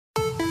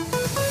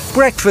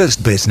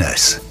Breakfast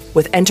Business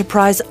with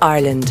Enterprise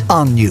Ireland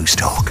on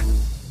Newstalk.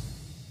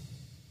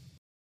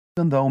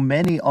 Even though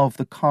many of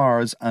the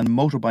cars and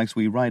motorbikes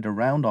we ride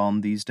around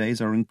on these days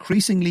are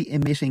increasingly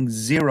emitting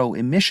zero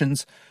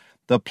emissions,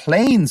 the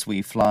planes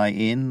we fly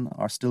in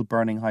are still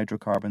burning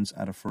hydrocarbons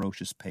at a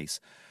ferocious pace.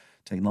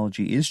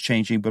 Technology is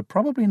changing, but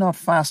probably not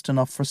fast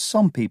enough for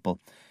some people.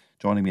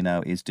 Joining me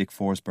now is Dick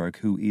Forsberg,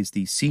 who is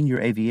the Senior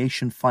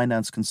Aviation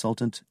Finance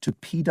Consultant to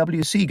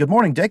PwC. Good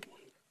morning, Dick.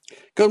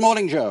 Good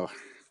morning, Joe.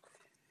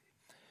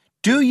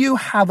 Do you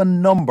have a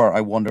number,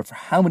 I wonder, for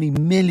how many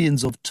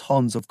millions of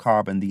tons of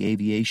carbon the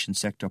aviation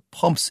sector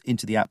pumps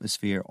into the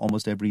atmosphere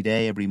almost every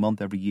day, every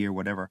month, every year,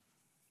 whatever?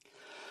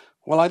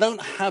 Well, I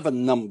don't have a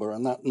number,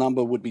 and that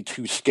number would be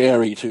too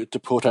scary to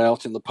put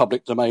out in the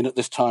public domain at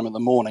this time of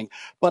the morning,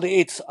 but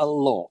it's a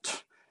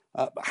lot.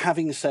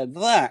 Having said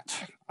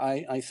that,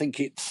 I think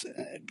it's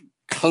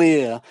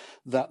clear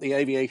that the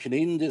aviation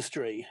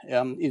industry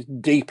is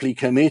deeply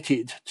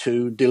committed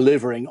to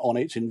delivering on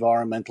its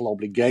environmental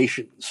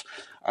obligations.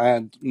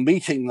 And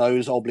meeting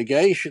those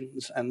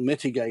obligations and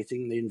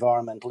mitigating the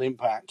environmental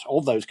impact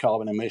of those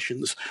carbon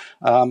emissions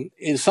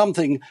is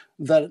something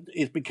that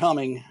is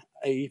becoming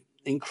a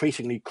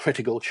increasingly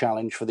critical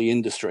challenge for the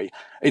industry.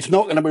 It's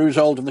not going to be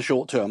resolved in the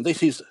short term.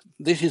 This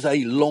is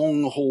a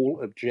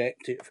long-haul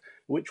objective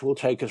which will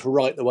take us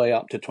right the way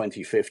up to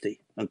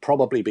 2050 and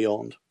probably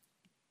beyond.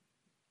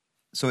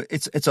 So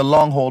it's a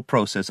long-haul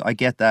process, I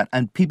get that.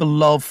 And people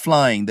love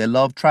flying, they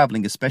love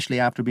travelling, especially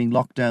after being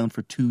locked down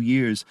for 2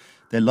 years.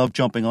 They love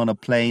jumping on a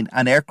plane,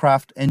 and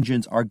aircraft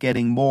engines are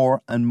getting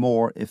more and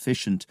more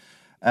efficient.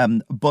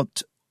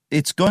 But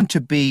it's going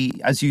to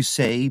be, as you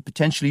say,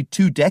 potentially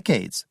 2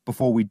 decades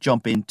before we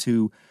jump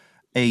into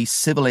a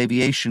civil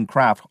aviation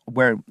craft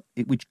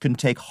which can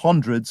take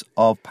hundreds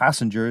of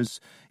passengers,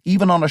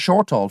 even on a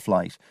short-haul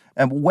flight.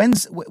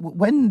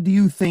 When do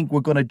you think we're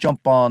going to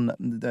jump on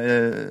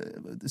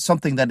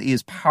something that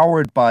is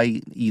powered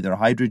by either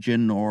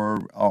hydrogen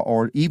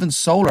or even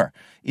solar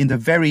in the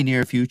very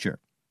near future?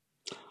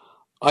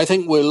 I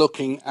think we're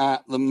looking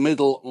at the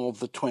middle of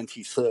the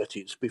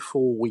 2030s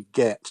before we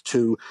get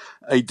to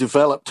a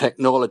developed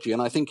technology,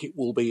 and I think it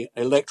will be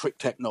electric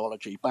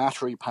technology,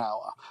 battery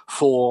power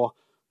for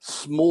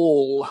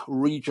small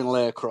regional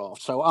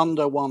aircraft, so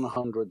under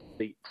 100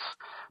 seats.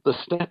 The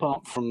step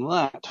up from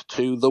that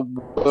to the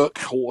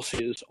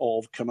workhorses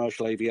of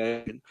commercial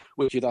aviation,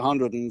 which is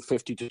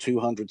 150 to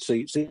 200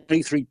 seats, the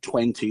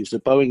A320s,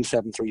 the Boeing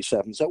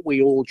 737s that we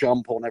all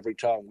jump on every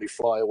time we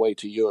fly away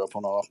to Europe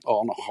on our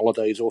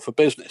holidays or for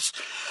business.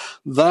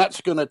 That's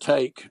going to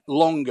take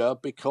longer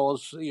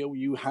because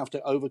you have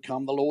to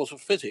overcome the laws of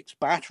physics.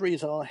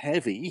 Batteries are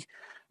heavy.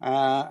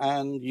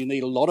 And you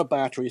need a lot of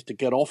batteries to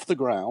get off the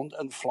ground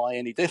and fly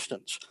any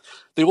distance.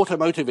 The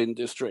automotive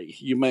industry,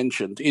 you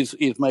mentioned, is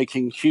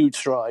making huge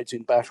strides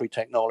in battery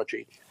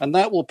technology, and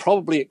that will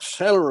probably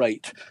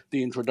accelerate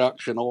the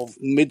introduction of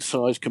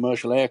mid-sized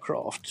commercial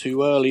aircraft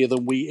to earlier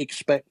than we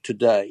expect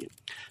today.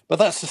 But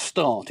that's the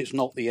start, it's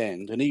not the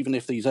end. And even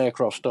if these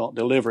aircraft start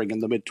delivering in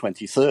the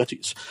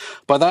mid-2030s,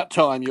 by that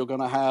time you're going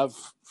to have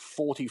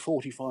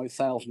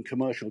 45,000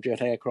 commercial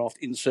jet aircraft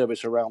in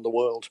service around the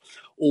world,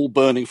 all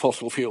burning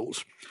fossil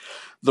fuels.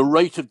 The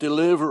rate of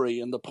delivery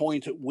and the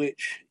point at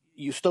which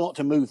you start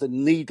to move the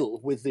needle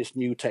with this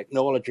new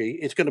technology,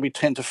 it's going to be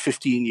 10 to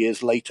 15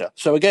 years later.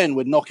 So again,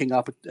 we're knocking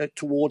up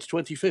towards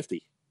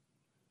 2050.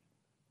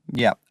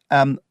 Yeah.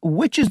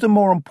 Which is the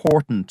more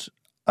important,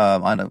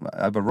 I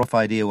have a rough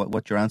idea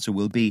what your answer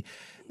will be,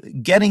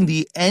 getting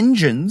the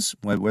engines,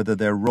 whether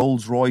they're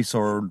Rolls-Royce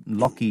or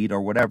Lockheed or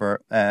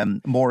whatever,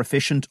 more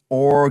efficient,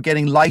 or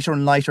getting lighter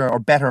and lighter or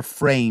better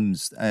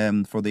frames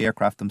for the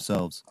aircraft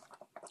themselves?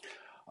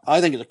 I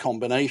think it's a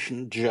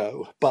combination,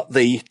 Joe, but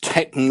the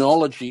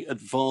technology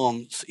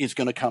advance is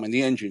going to come in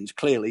the engines.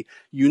 Clearly,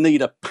 you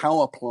need a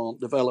power plant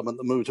development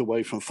that moves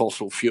away from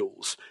fossil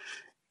fuels.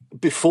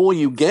 Before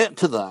you get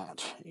to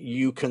that,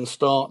 you can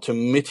start to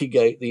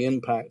mitigate the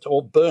impact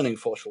of burning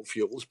fossil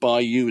fuels by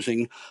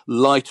using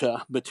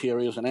lighter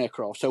materials and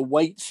aircraft. So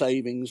weight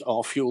savings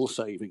are fuel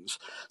savings.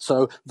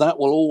 So that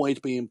will always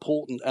be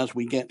important as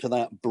we get to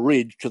that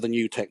bridge to the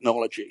new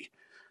technology.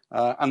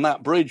 And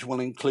that bridge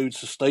will include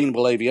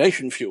sustainable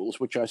aviation fuels,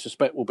 which I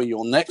suspect will be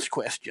your next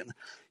question.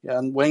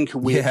 And when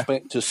can we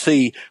expect to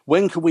see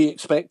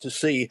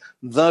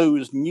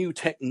those new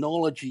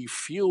technology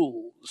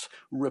fuels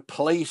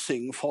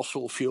replacing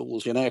fossil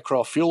fuels in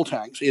aircraft fuel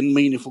tanks in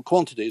meaningful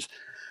quantities?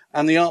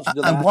 And the answer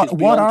to that is beyond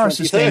what are 2030.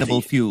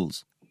 sustainable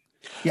fuels?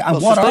 Yeah,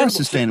 and what are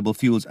sustainable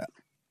fuels?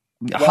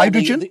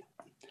 Hydrogen?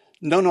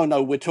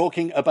 No. We're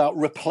talking about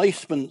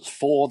replacements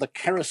for the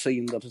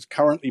kerosene that is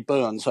currently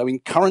burned. So in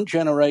current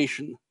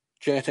generation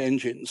jet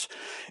engines,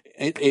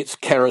 it's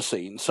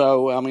kerosene.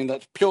 So, I mean,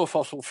 that's pure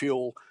fossil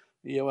fuel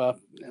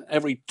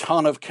every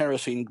ton of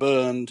kerosene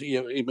burned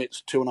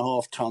emits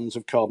 2.5 tons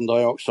of carbon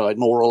dioxide,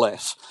 more or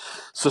less.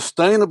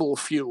 Sustainable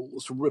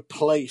fuels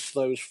replace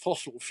those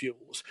fossil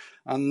fuels,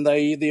 and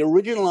the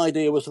original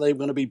idea was they were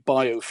going to be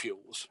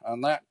biofuels,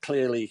 and that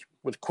clearly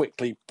was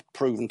quickly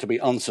proven to be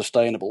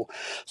unsustainable.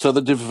 So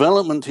the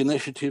development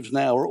initiatives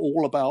now are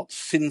all about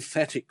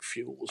synthetic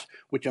fuels,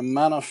 which are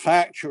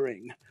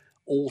manufacturing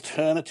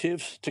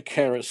alternatives to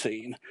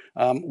kerosene,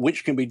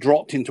 which can be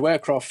dropped into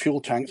aircraft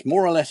fuel tanks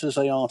more or less as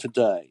they are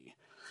today.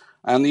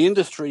 And the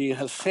industry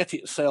has set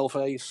itself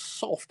a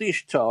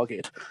softish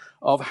target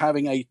of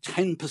having a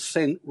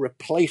 10%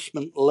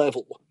 replacement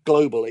level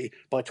globally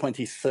by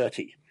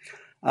 2030.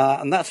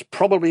 And that's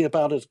probably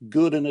about as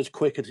good and as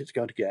quick as it's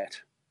going to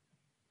get.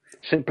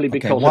 Simply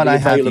because of the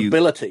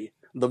availability,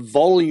 the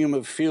volume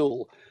of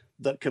fuel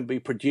that can be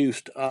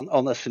produced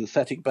on a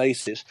synthetic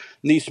basis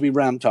needs to be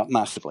ramped up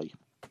massively.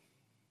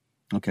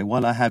 Okay,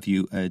 while I have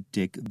you,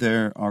 Dick,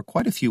 there are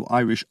quite a few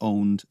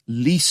Irish-owned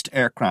leased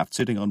aircraft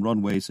sitting on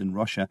runways in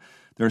Russia.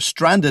 They're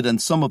stranded and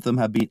some of them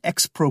have been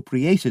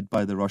expropriated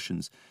by the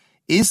Russians.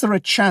 Is there a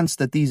chance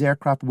that these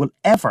aircraft will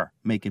ever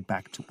make it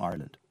back to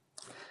Ireland?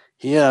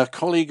 Yeah, a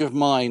colleague of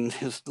mine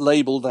has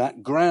labelled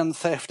that Grand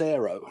Theft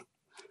Aero.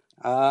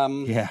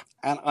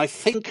 And I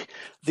think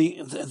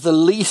the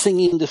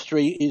leasing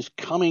industry is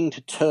coming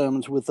to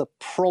terms with the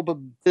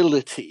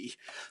probability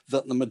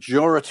that the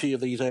majority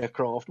of these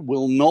aircraft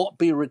will not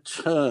be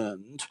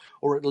returned,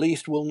 or at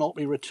least will not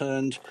be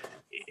returned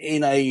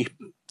in a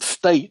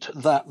state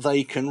that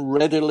they can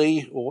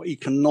readily or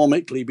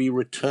economically be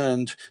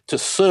returned to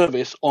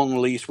service on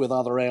lease with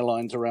other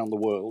airlines around the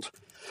world.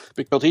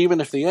 Because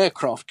even if the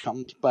aircraft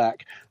comes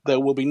back, there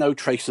will be no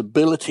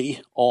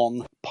traceability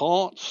on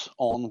parts,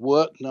 on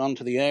work done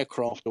to the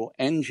aircraft or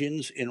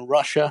engines in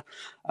Russia.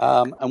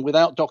 And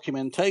without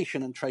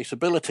documentation and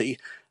traceability,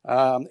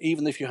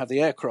 even if you have the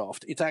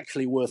aircraft, it's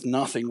actually worth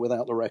nothing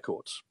without the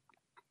records.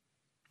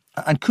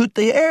 And could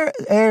the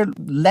air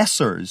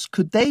lessors,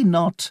 could they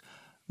not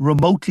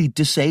remotely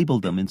disable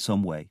them in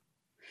some way?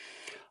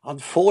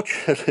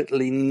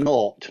 Unfortunately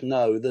not.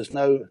 No, there's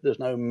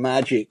no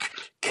magic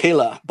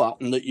killer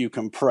button that you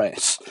can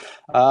press.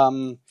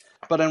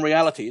 But in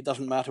reality, it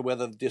doesn't matter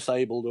whether they're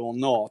disabled or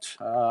not.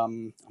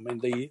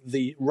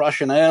 The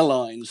Russian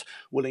airlines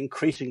will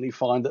increasingly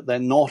find that they're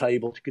not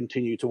able to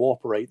continue to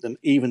operate them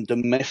even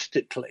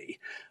domestically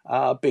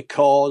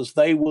because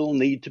they will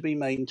need to be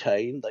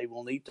maintained. They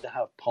will need to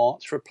have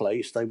parts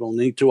replaced. They will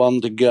need to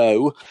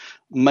undergo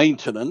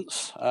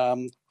maintenance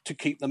to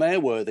keep them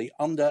airworthy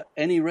under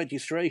any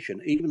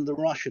registration, even the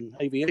Russian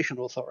Aviation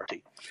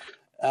Authority.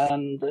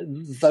 And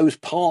those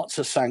parts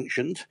are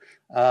sanctioned.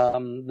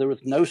 There is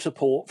no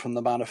support from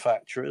the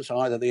manufacturers,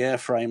 either the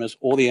airframers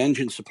or the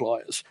engine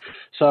suppliers.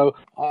 So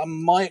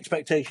my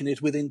expectation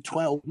is within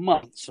 12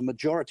 months, a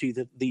majority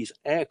of these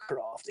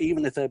aircraft,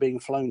 even if they're being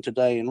flown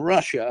today in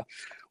Russia,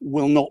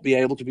 will not be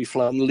able to be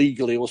flown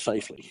legally or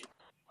safely.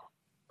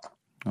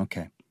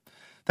 Okay.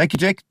 Thank you,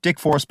 Dick. Dick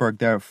Forsberg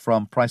there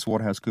from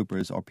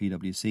PricewaterhouseCoopers or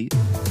PwC.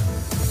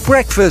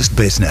 Breakfast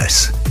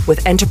Business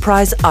with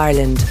Enterprise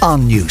Ireland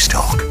on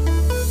Newstalk.